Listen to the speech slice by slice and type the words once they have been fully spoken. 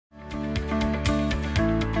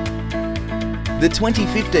The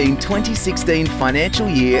 2015-2016 financial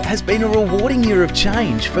year has been a rewarding year of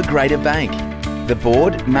change for Greater Bank. The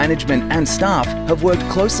board, management and staff have worked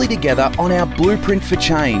closely together on our blueprint for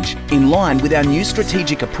change, in line with our new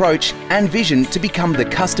strategic approach and vision to become the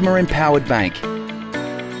customer-empowered bank.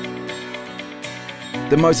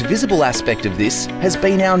 The most visible aspect of this has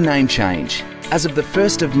been our name change. As of the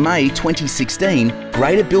 1st of May 2016,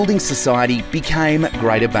 Greater Building Society became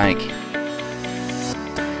Greater Bank.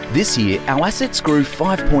 This year, our assets grew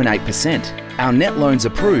 5.8%. Our net loans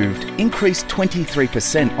approved increased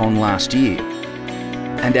 23% on last year.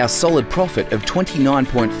 And our solid profit of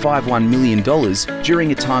 $29.51 million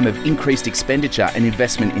during a time of increased expenditure and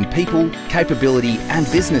investment in people, capability and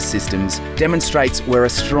business systems demonstrates we're a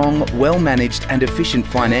strong, well-managed and efficient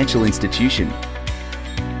financial institution.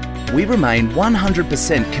 We remain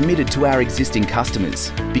 100% committed to our existing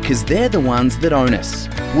customers because they're the ones that own us.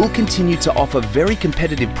 We'll continue to offer very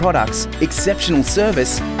competitive products, exceptional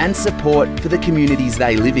service and support for the communities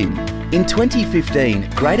they live in. In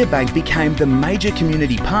 2015, Greater Bank became the major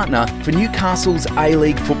community partner for Newcastle's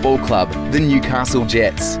A-League football club, the Newcastle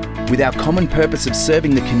Jets. With our common purpose of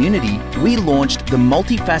serving the community, we launched the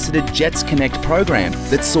multifaceted Jets Connect program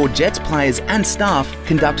that saw Jets players and staff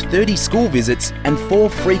conduct 30 school visits and 4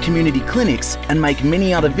 free community clinics and make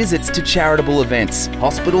many other visits to charitable events,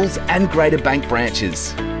 hospitals and Greater Bank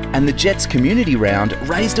branches. And the Jets Community Round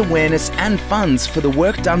raised awareness and funds for the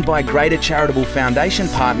work done by Greater Charitable Foundation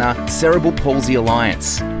partner Cerebral Palsy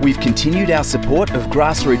Alliance. We've continued our support of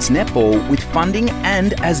grassroots netball with funding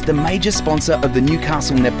and as the major sponsor of the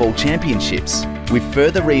Newcastle Netball Championships. We've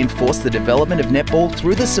further reinforced the development of netball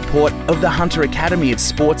through the support of the Hunter Academy of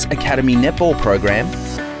Sports Academy netball program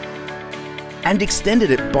and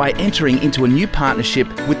extended it by entering into a new partnership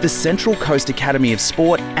with the Central Coast Academy of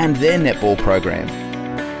Sport and their netball program.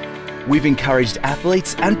 We've encouraged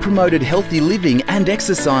athletes and promoted healthy living and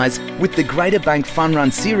exercise with the Greater Bank Fun Run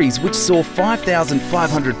series, which saw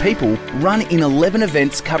 5,500 people run in 11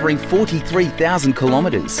 events covering 43,000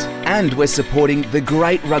 kilometres. And we're supporting the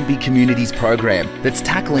Great Rugby Communities program that's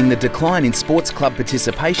tackling the decline in sports club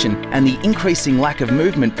participation and the increasing lack of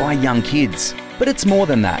movement by young kids. But it's more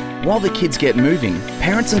than that. While the kids get moving,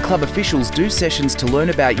 parents and club officials do sessions to learn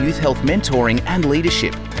about youth health mentoring and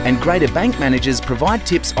leadership. And Greater Bank managers provide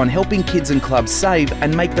tips on helping kids and clubs save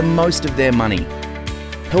and make the most of their money.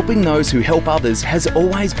 Helping those who help others has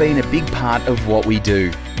always been a big part of what we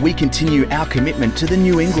do. We continue our commitment to the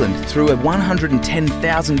New England through a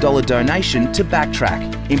 $110,000 donation to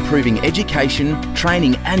Backtrack, improving education,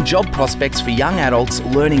 training and job prospects for young adults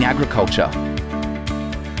learning agriculture.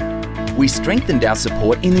 We strengthened our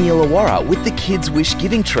support in the Illawarra with the Kids Wish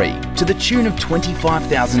Giving Tree to the tune of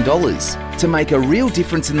 $25,000 to make a real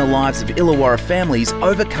difference in the lives of Illawarra families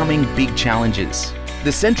overcoming big challenges.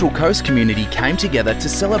 The Central Coast community came together to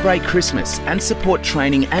celebrate Christmas and support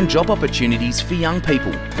training and job opportunities for young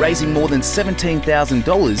people, raising more than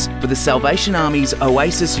 $17,000 for the Salvation Army's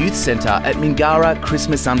Oasis Youth Centre at Mingara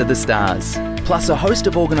Christmas Under the Stars. Plus a host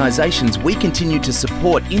of organisations we continue to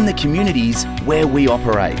support in the communities where we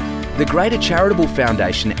operate. The Greater Charitable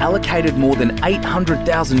Foundation allocated more than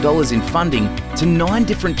 $800,000 in funding to 9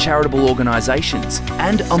 different charitable organisations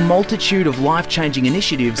and a multitude of life-changing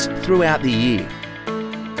initiatives throughout the year.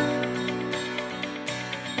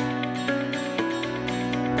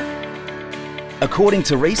 According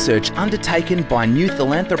to research undertaken by New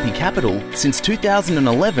Philanthropy Capital, since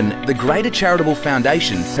 2011, the Greater Charitable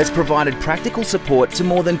Foundation has provided practical support to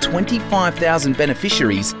more than 25,000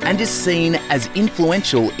 beneficiaries and is seen as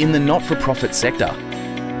influential in the not-for-profit sector.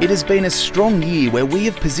 It has been a strong year where we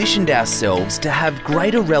have positioned ourselves to have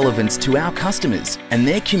greater relevance to our customers and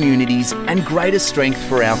their communities and greater strength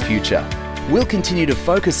for our future. We'll continue to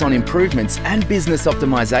focus on improvements and business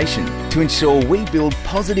optimisation to ensure we build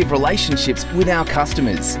positive relationships with our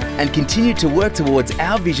customers and continue to work towards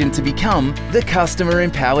our vision to become the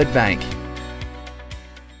customer-empowered bank.